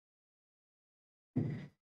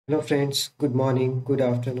Hello, friends. Good morning, good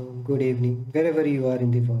afternoon, good evening, wherever you are in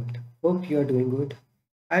the world. Hope you are doing good.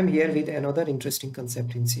 I'm here with another interesting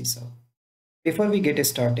concept in Seesaw. Before we get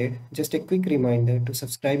started, just a quick reminder to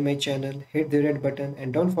subscribe my channel, hit the red button,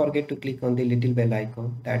 and don't forget to click on the little bell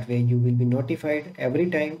icon. That way, you will be notified every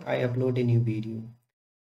time I upload a new video.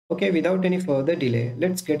 Okay, without any further delay,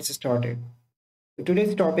 let's get started. So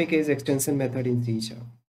today's topic is extension method in C#.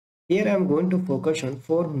 Here I'm going to focus on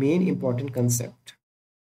four main important concepts.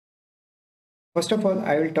 First of all,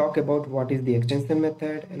 I will talk about what is the extension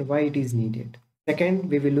method and why it is needed. Second,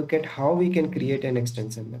 we will look at how we can create an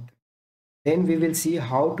extension method. Then we will see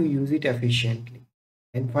how to use it efficiently.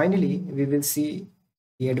 And finally, we will see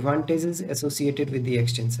the advantages associated with the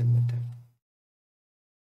extension method.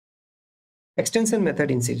 Extension method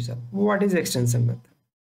in C#. What is extension method?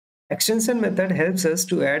 Extension method helps us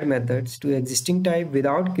to add methods to existing type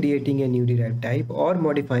without creating a new derived type or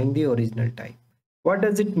modifying the original type. What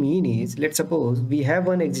does it mean is, let's suppose we have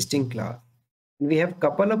one existing class and we have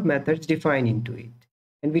couple of methods defined into it,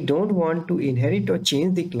 and we don't want to inherit or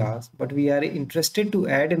change the class, but we are interested to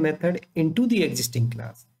add a method into the existing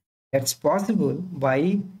class. That's possible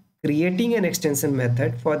by creating an extension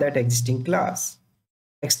method for that existing class.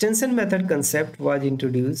 Extension method concept was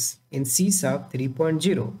introduced in C#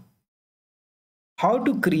 3.0. How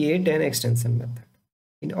to create an extension method?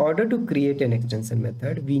 In order to create an extension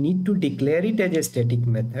method, we need to declare it as a static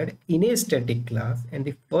method in a static class, and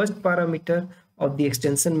the first parameter of the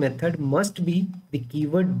extension method must be the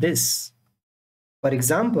keyword this. For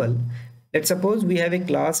example, let's suppose we have a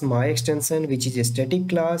class myExtension, which is a static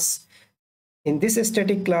class. In this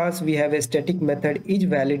static class, we have a static method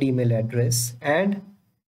isValidEmailAddress, and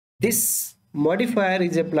this modifier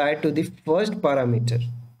is applied to the first parameter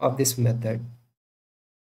of this method.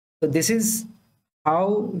 So this is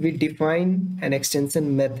how we define an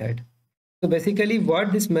extension method. So basically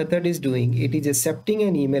what this method is doing, it is accepting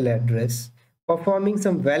an email address, performing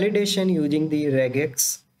some validation using the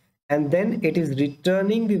regex, and then it is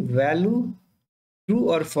returning the value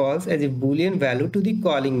true or false as a boolean value to the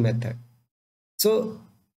calling method. So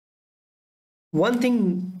one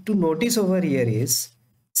thing to notice over here is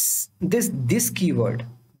this keyword.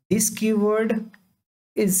 This keyword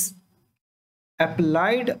is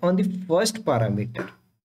applied on the first parameter.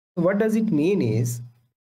 What does it mean is,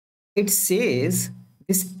 it says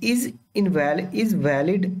this is valid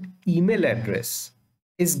email address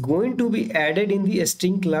is going to be added in the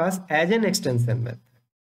string class as an extension method.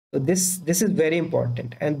 So this is very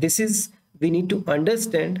important, and this is, we need to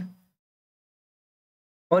understand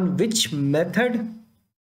on which method,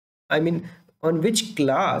 on which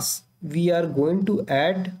class we are going to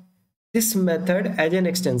add this method as an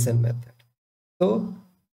extension method. So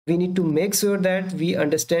we need to make sure that we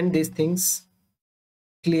understand these things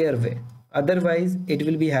clear way. Otherwise, it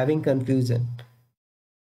will be having confusion,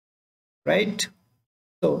 right?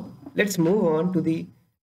 So let's move on to the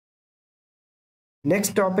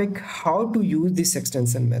next topic, how to use this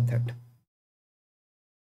extension method.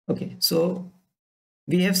 Okay, so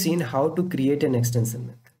we have seen how to create an extension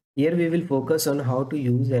method. Here we will focus on how to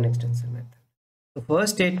use an extension method. The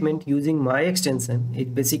first statement using myExtension is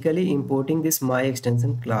basically importing this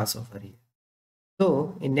myExtension class over here.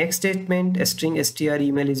 So in next statement, a string str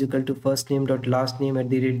email is equal to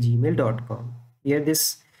firstname.lastname@gmail.com. Here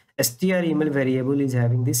this str email variable is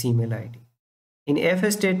having this email ID. In if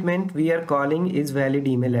statement, we are calling is valid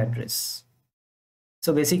email address.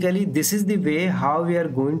 So basically this is the way how we are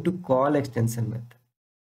going to call extension method.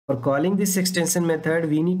 For calling this extension method,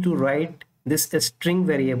 we need to write this string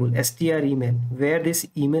variable str email where this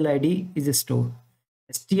email ID is stored.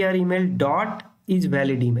 Str email dot is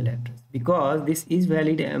valid email address, because this is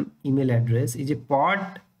valid email address is a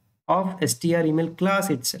part of str email class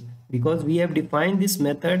itself, because we have defined this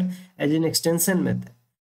method as an extension method,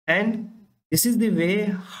 and this is the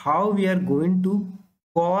way how we are going to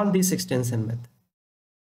call this extension method.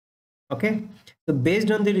 Okay, so based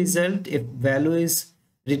on the result, if value is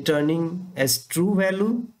returning as true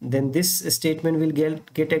value, then this statement will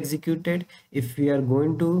get executed. If we are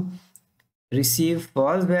going to receive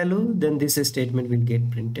false value, then this statement will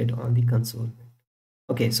get printed on the console.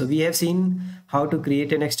 Okay, so we have seen how to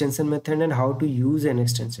create an extension method and how to use an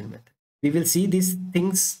extension method. We will see these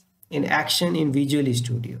things in action in Visual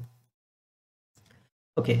Studio.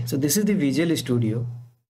 Okay, so this is the Visual Studio.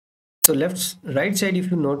 So right side,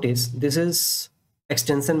 if you notice, this is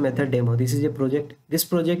extension method demo. This is a project. This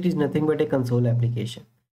project is nothing but a console application.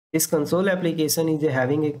 This console application is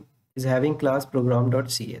having class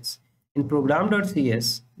program.cs. In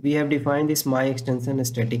program.cs, we have defined this myExtension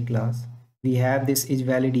static class. We have this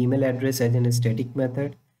isValid email address as a static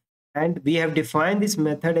method. and we have defined this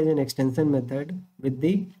method as an extension method with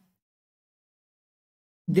the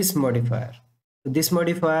this modifier. So this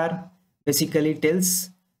modifier basically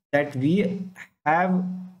tells that we have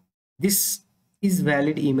this is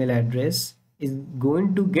valid email address is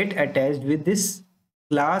going to get attached with this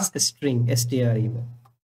class string str email.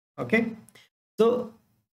 Okay, so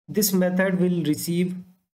this method will receive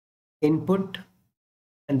input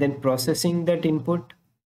and then processing that input.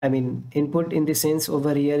 I mean, input in the sense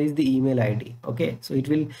over here is the email ID. Okay, so it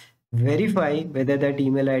will verify whether that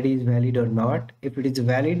email ID is valid or not. If it is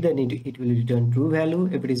valid, then it will return true value.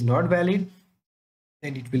 If it is not valid,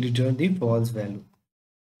 then it will return the false value.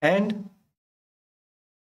 And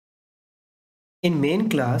in main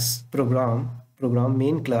class program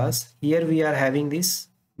main class, here we are having this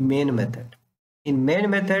main method. In main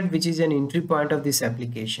method, which is an entry point of this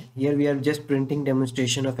application, here we are just printing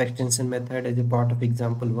demonstration of extension method as a part of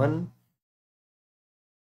example 1.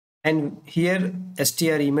 And here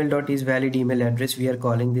str email dot is valid email address, we are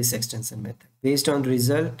calling this extension method. Based on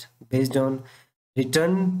result, based on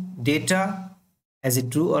return data as a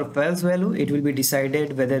true or false value, it will be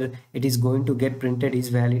decided whether it is going to get printed is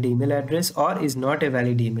valid email address or is not a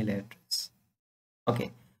valid email address.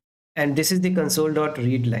 Okay, and this is the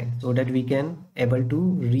console.read line, so that we can able to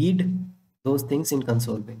read those things in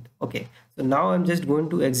console window. Okay, so now I'm just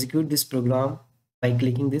going to execute this program by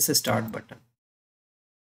clicking this start button.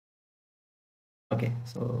 Okay,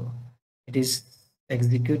 so it is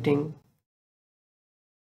executing.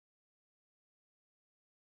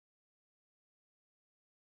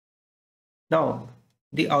 Now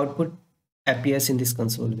the output appears in this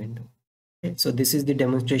console window. Okay, so this is the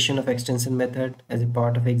demonstration of extension method as a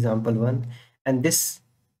part of example 1, and this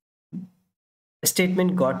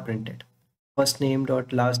statement got printed. First name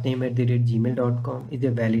dot last name at the rate gmail.com is a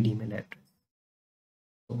valid email address.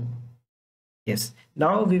 So, yes,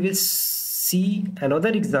 now we will see another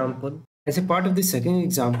example. As a part of the second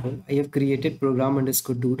example, I have created program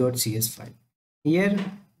underscore 2.cs file. Here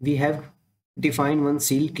we have defined one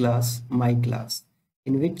sealed class, my class,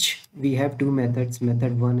 in which we have two methods,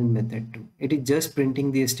 method 1 and method 2. It is just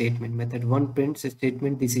printing the statement. Method 1 prints a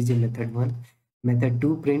statement, this is a method 1. Method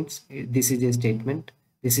 2 prints, this is a statement,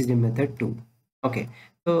 this is a method 2. Okay,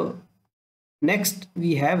 so next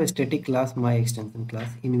we have a static class, my extension class,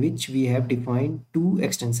 in which we have defined two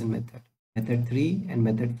extension methods, method 3 and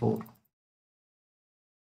method 4.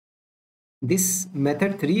 This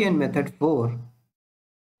method 3 and method 4,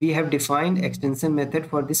 we have defined extension method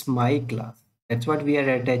for this my class. That's what we are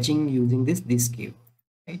attaching using this keyword,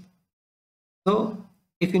 right? So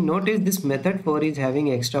if you notice, this method 4 is having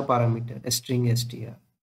extra parameter, a string str.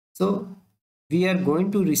 So we are going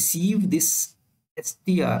to receive this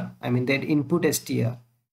str, I mean that input str.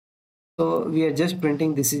 So we are just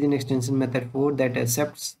printing this is an extension method 4 that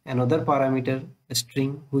accepts another parameter, a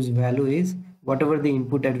string whose value is whatever the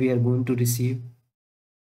input that we are going to receive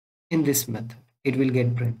in this method, it will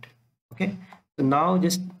get printed. Okay, so now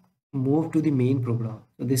just move to the main program.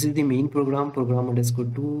 So this is the main program, program underscore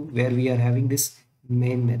 2, where we are having this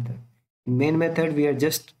main method. In main method, we are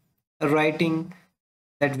just writing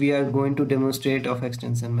that we are going to demonstrate of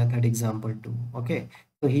extension method example 2. Okay,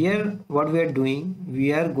 so here what we are doing,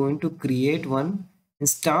 we are going to create one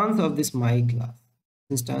instance of this my class.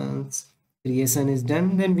 Instance creation is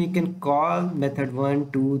done, then we can call method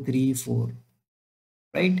 1 2 3 4,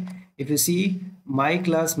 right? If you see my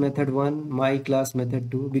class method 1, my class method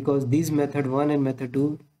 2, because these method 1 and method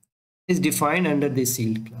 2 is defined under this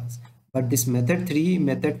sealed class, but this method 3,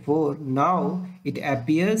 method 4, now it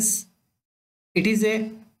appears, it is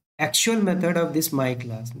a actual method of this my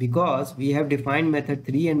class, because we have defined method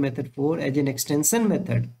 3 and method 4 as an extension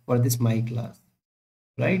method for this my class,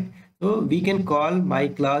 right? So we can call my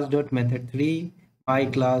class dot method 3, my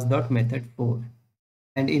class dot method 4.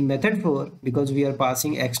 And in method 4, because we are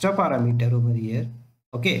passing extra parameter over here,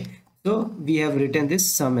 okay, so we have written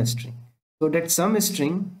this sum string. So that sum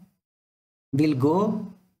string will go,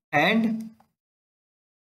 and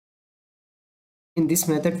in this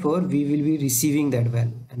method 4 we will be receiving that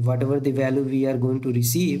value, and whatever the value we are going to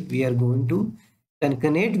receive, we are going to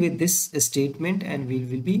concatenate with this statement, and we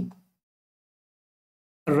will be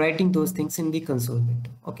writing those things in the console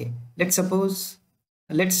window. Okay, let's suppose,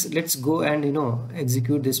 let's go and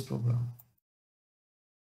execute this program.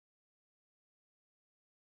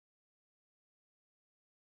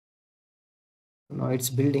 Now it's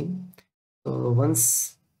building. So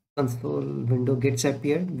once console window gets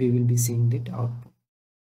appeared, we will be seeing it output.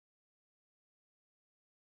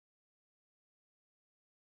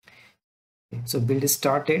 Okay, so build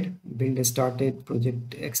started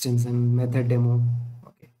project extension method demo.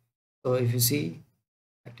 Okay, so if you see,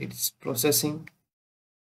 that it's processing.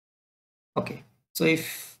 Okay, so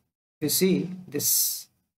if you see, this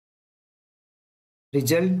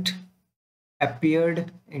result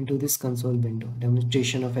appeared into this console window.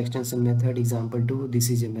 Demonstration of extension method example 2. This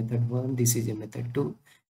is a method 1, this is a method 2.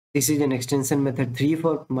 This is an extension method 3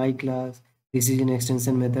 for my class. This is an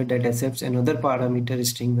extension method that accepts another parameter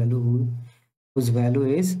string value whose value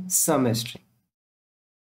is sum string,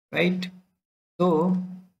 right? So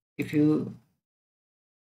if you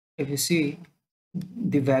see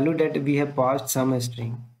the value that we have passed sum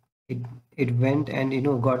string, it went and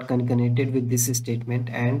got concatenated with this statement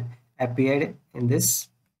and appeared in this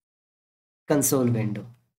console window.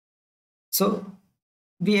 So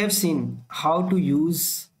we have seen how to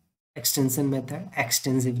use extension method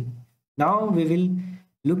extensively. Now we will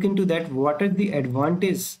look into that what are the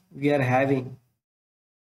advantage we are having.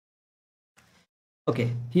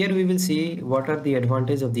 Okay, here we will see what are the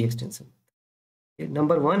advantage of the extension.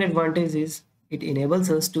 Number one advantage is it enables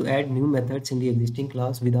us to add new methods in the existing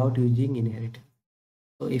class without using inheritance.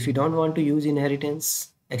 So if you don't want to use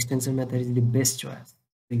inheritance, extension method is the best choice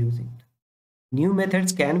to use it. New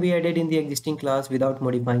methods can be added in the existing class without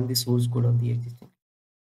modifying the source code of the existing.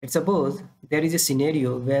 Let's suppose there is a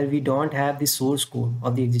scenario where we don't have the source code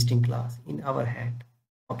of the existing class in our hand.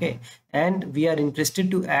 Okay, and we are interested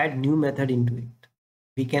to add new method into it.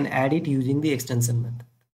 We can add it using the extension method.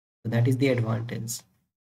 So that is the advantage.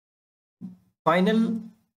 Final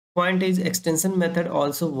point is extension method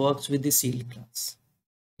also works with the sealed class.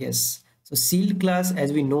 Yes, so sealed class,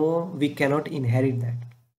 as we know, we cannot inherit that,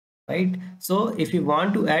 right? So if we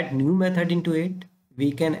want to add new method into it,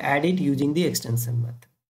 we can add it using the extension method.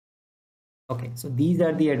 Okay, so these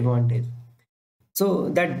are the advantages. So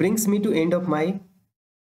that brings me to end of my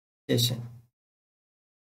session.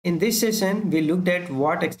 In this session, we looked at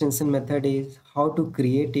what extension method is, how to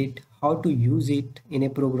create it, how to use it in a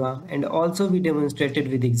program, and also we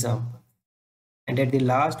demonstrated with example. And at the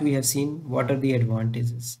last, we have seen what are the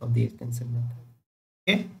advantages of the extension method.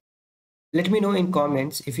 Okay. Let me know in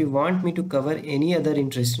comments if you want me to cover any other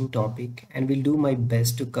interesting topic, and will do my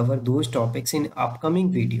best to cover those topics in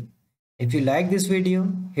upcoming video. If you like this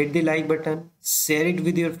video, hit the like button, share it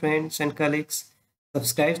with your friends and colleagues,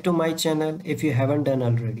 subscribe to my channel if you haven't done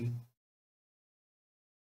already.